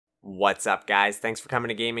What's up, guys? Thanks for coming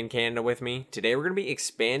to Game in Canada with me. Today we're going to be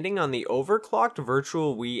expanding on the overclocked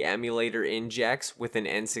virtual Wii emulator injects with an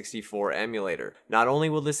N64 emulator. Not only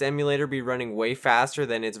will this emulator be running way faster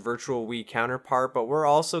than its virtual Wii counterpart, but we're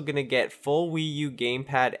also going to get full WiiU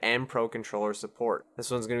Gamepad and Pro Controller support.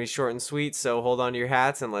 This one's going to be short and sweet, so hold on to your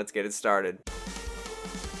hats and let's get it started.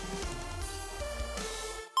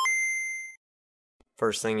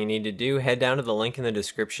 First thing you need to do, head down to the link in the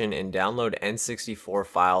description and download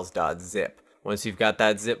n64files.zip. Once you've got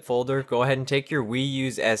that zip folder, go ahead and take your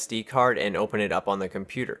WiiU's SD card and open it up on the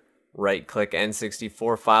computer. Right-click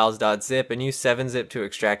n64files.zip and use 7-zip to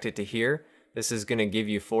extract it to here. This is going to give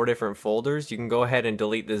you 4 different folders. You can go ahead and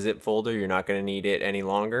delete the zip folder, you're not going to need it any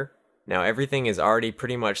longer. Now everything is already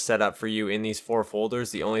pretty much set up for you in these 4 folders.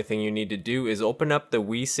 The only thing you need to do is open up the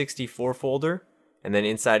Wii64 folder, and then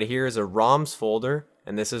inside of here is a ROMs folder.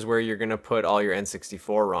 And this is where you're going to put all your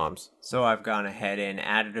N64 ROMs. So I've gone ahead and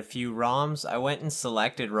added a few ROMs. I went and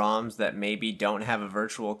selected ROMs that maybe don't have a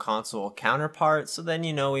virtual console counterpart, so then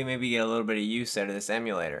we maybe get a little bit of use out of this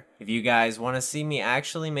emulator. If you guys want to see me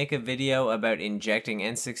actually make a video about injecting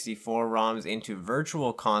N64 ROMs into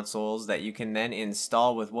virtual consoles that you can then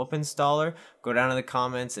install with Whoop Installer, go down in the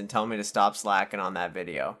comments and tell me to stop slacking on that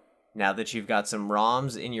video. Now that you've got some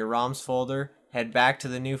ROMs in your ROMs folder, head back to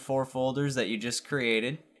the new 4 folders that you just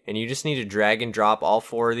created, and you just need to drag and drop all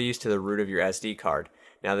 4 of these to the root of your SD card.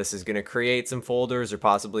 Now this is going to create some folders or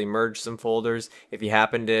possibly merge some folders. If you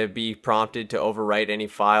happen to be prompted to overwrite any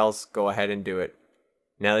files, go ahead and do it.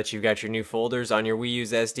 Now that you've got your new folders on your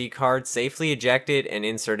WiiU's SD card, safely eject it and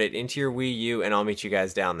insert it into your Wii U, and I'll meet you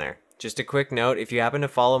guys down there. Just a quick note, if you happen to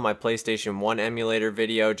follow my PlayStation 1 emulator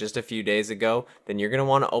video just a few days ago, then you're going to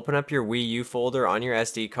want to open up your Wii U folder on your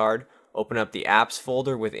SD card, open up the apps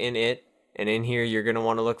folder within it, and in here you're going to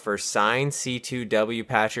want to look for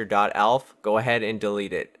signc2wpatcher.elf. Go ahead and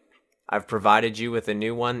delete it. I've provided you with a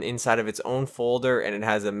new one inside of its own folder, and it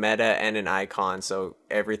has a meta and an icon, so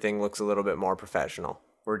everything looks a little bit more professional.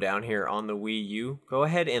 We're down here on the Wii U. Go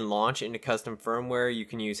ahead and launch into custom firmware. You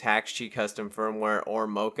can use Haxchi custom firmware or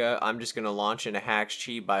Mocha. I'm just going to launch into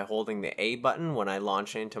Haxchi by holding the A button when I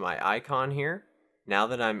launch into my icon here. Now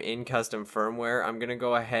that I'm in custom firmware, I'm going to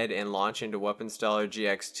go ahead and launch into Whoop Installer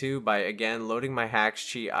GX2 by again loading my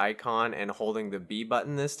Haxchi icon and holding the B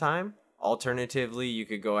button this time. Alternatively, you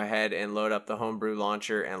could go ahead and load up the Homebrew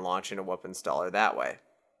launcher and launch into Whoop Installer that way.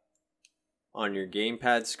 On your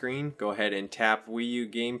gamepad screen, go ahead and tap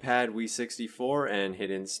WiiU Gamepad Wii64 and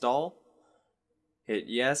hit install. Hit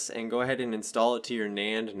yes and go ahead and install it to your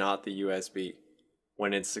NAND, not the USB.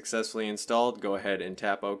 When it's successfully installed, go ahead and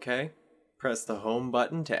tap OK. Press the home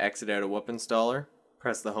button to exit out of Whoop Installer.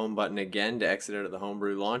 Press the home button again to exit out of the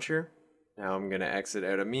Homebrew launcher. Now I'm going to exit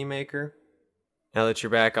out of MeMaker. Now that you're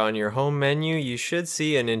back on your home menu, you should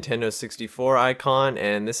see a Nintendo 64 icon,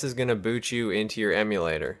 and this is going to boot you into your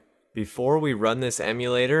emulator. Before we run this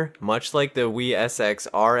emulator, much like the Wii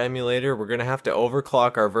SXR emulator, we're going to have to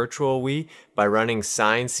overclock our virtual Wii by running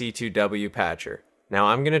signc2wpatcher. Now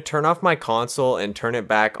I'm going to turn off my console and turn it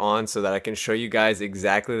back on so that I can show you guys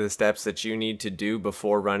exactly the steps that you need to do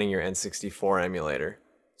before running your N64 emulator.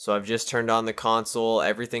 So I've just turned on the console,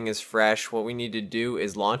 everything is fresh. What we need to do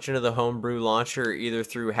is launch into the Homebrew launcher either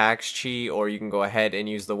through Haxchi, or you can go ahead and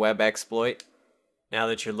use the web exploit. Now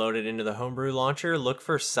that you're loaded into the Homebrew launcher, look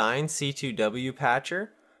for signc2wpatcher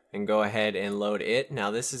and go ahead and load it.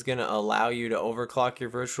 Now this is going to allow you to overclock your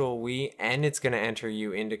virtual Wii, and it's going to enter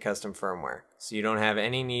you into custom firmware. So you don't have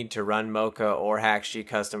any need to run Mocha or Haxchi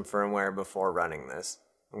custom firmware before running this.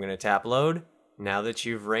 I'm going to tap load. Now that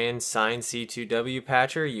you've ran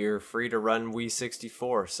signc2wpatcher, you're free to run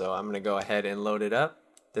Wii64. So I'm going to go ahead and load it up.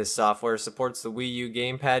 This software supports the WiiU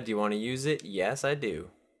Gamepad. Do you want to use it? Yes, I do.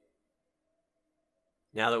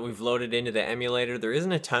 Now that we've loaded into the emulator, there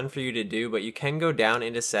isn't a ton for you to do, but you can go down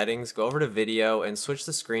into settings, go over to video, and switch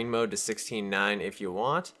the screen mode to 16:9 if you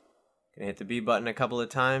want. Gonna hit the B button a couple of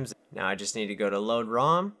times. Now I just need to go to load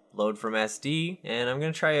ROM, load from SD, and I'm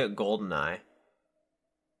gonna try out Goldeneye.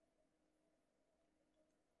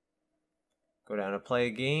 Go down to play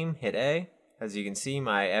a game, hit A. As you can see,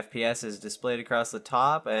 my FPS is displayed across the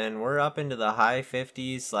top, and we're up into the high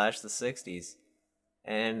 50s/the 60s.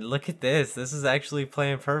 And look at this is actually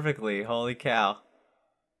playing perfectly, holy cow.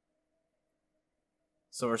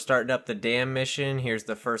 So we're starting up the dam mission, here's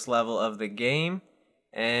the first level of the game,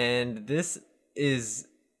 and this is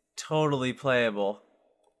totally playable.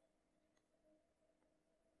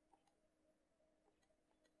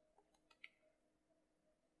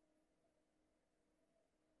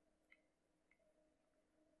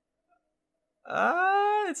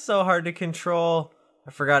 It's so hard to control.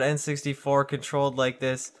 I forgot N64 controlled like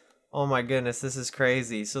this. Oh my goodness, this is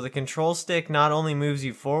crazy. So the control stick not only moves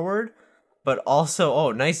you forward, but also,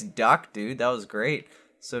 oh, nice duck, dude. That was great.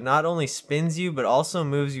 So not only spins you, but also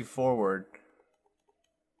moves you forward.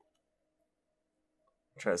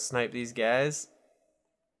 Try to snipe these guys.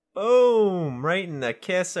 Boom! Right in the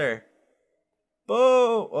kisser.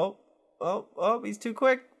 Boom! Oh, he's too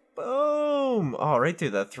quick. Boom! Oh, right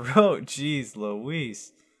through the throat. Jeez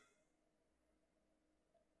Louise.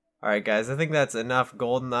 Alright guys, I think that's enough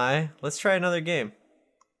Goldeneye. Let's try another game.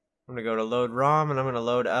 I'm going to go to load ROM and I'm going to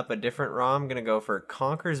load up a different ROM. I'm going to go for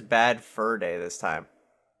Conkers Bad Fur Day this time.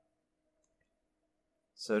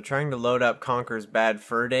 So trying to load up Conkers Bad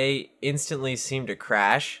Fur Day instantly seemed to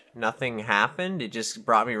crash. Nothing happened. It just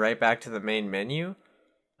brought me right back to the main menu.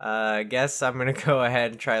 I guess I'm going to go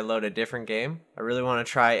ahead and try to load a different game. I really want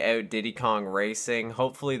to try out Diddy Kong Racing.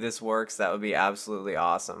 Hopefully this works. That would be absolutely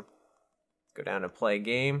awesome. Go down to play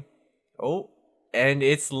game. Oh, and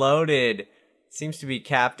it's loaded. Seems to be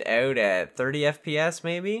capped out at 30 FPS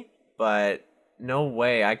maybe, but no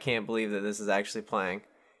way. I can't believe that this is actually playing.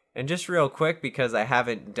 And just real quick, because I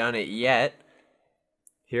haven't done it yet,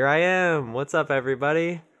 here I am. What's up,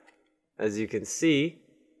 everybody? As you can see,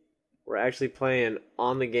 we're actually playing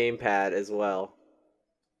on the gamepad as well.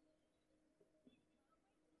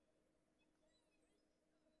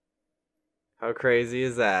 How crazy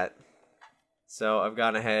is that? So I've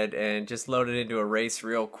gone ahead and just loaded into a race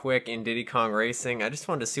real quick in Diddy Kong Racing. I just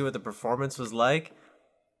wanted to see what the performance was like.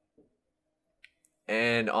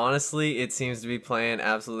 And honestly, it seems to be playing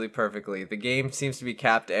absolutely perfectly. The game seems to be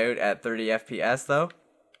capped out at 30 FPS though.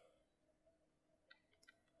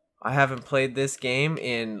 I haven't played this game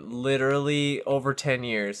in literally over 10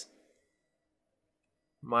 years.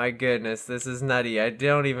 My goodness, this is nutty. I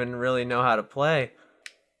don't even really know how to play.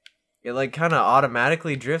 It like kind of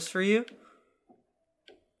automatically drifts for you.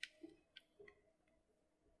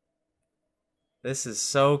 This is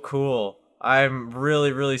so cool. I'm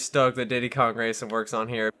really stoked that Diddy Kong Racing works on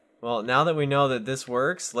here. Well, now that we know that this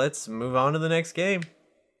works, let's move on to the next game.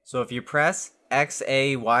 So if you press X,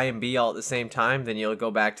 A, Y, and B all at the same time, then you'll go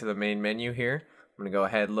back to the main menu here. I'm going to go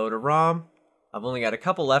ahead and load a ROM. I've only got a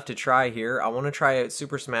couple left to try here. I want to try out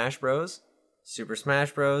Super Smash Bros. Super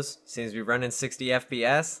Smash Bros. Seems to be running 60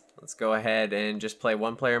 FPS. Let's go ahead and just play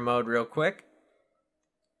one player mode real quick.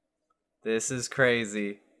 This is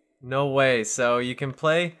crazy. No way. So you can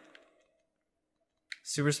play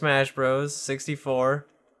Super Smash Bros. 64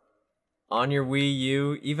 on your Wii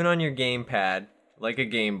U, even on your gamepad, like a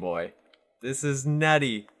Game Boy. This is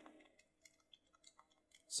nutty.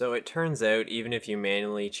 So it turns out, even if you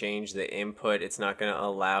manually change the input, it's not going to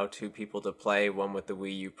allow two people to play, one with the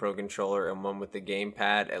Wii U Pro Controller and one with the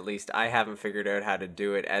gamepad. At least I haven't figured out how to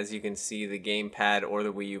do it. As you can see, the gamepad or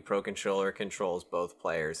the Wii U Pro Controller controls both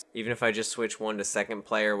players. Even if I just switch one to second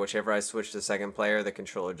player, whichever I switch to second player, the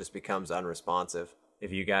controller just becomes unresponsive.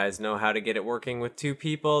 If you guys know how to get it working with two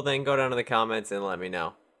people, then go down in the comments and let me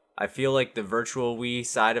know. I feel like the virtual Wii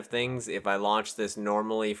side of things, if I launch this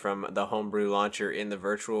normally from the homebrew launcher in the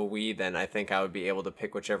virtual Wii, then I think I would be able to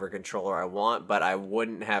pick whichever controller I want, but I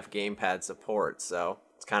wouldn't have gamepad support, so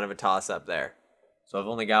it's kind of a toss-up there. So I've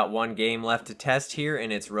only got one game left to test here,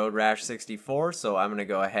 and it's Road Rash 64, so I'm going to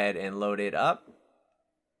go ahead and load it up.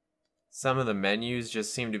 Some of the menus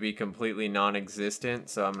just seem to be completely non-existent,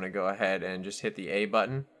 so I'm going to go ahead and just hit the A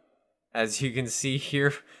button. As you can see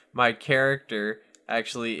here, my character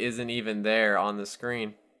actually isn't even there on the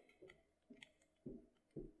screen.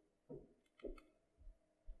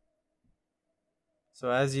 So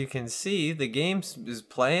as you can see, the game is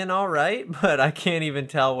playing alright, but I can't even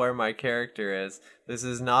tell where my character is. This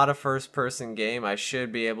is not a first-person game. I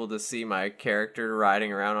should be able to see my character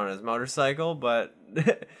riding around on his motorcycle, but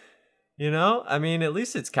you know, I mean, at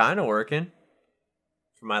least it's kind of working.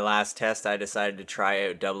 For my last test, I decided to try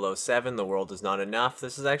out 007, The World Is Not Enough.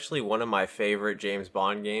 This is actually one of my favorite James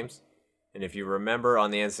Bond games. And if you remember,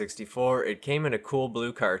 on the N64, it came in a cool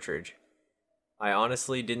blue cartridge. I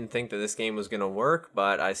honestly didn't think that this game was going to work,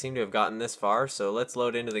 but I seem to have gotten this far, so let's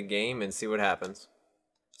load into the game and see what happens.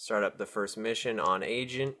 Start up the first mission on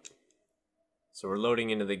Agent. So we're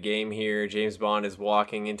loading into the game here. James Bond is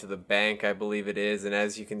walking into the bank, I believe it is, and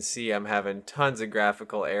as you can see, I'm having tons of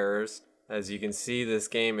graphical errors. As you can see, this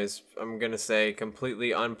game is, I'm going to say,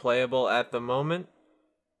 completely unplayable at the moment,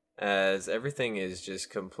 as everything is just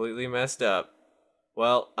completely messed up.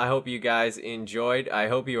 Well, I hope you guys enjoyed. I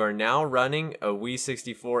hope you are now running a Wii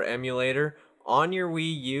 64 emulator on your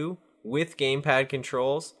Wii U with gamepad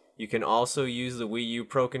controls. You can also use the Wii U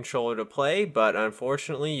Pro Controller to play, but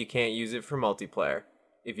unfortunately you can't use it for multiplayer.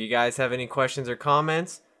 If you guys have any questions or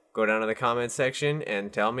comments, go down to the comment section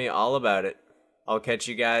and tell me all about it. I'll catch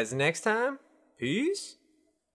you guys next time. Peace.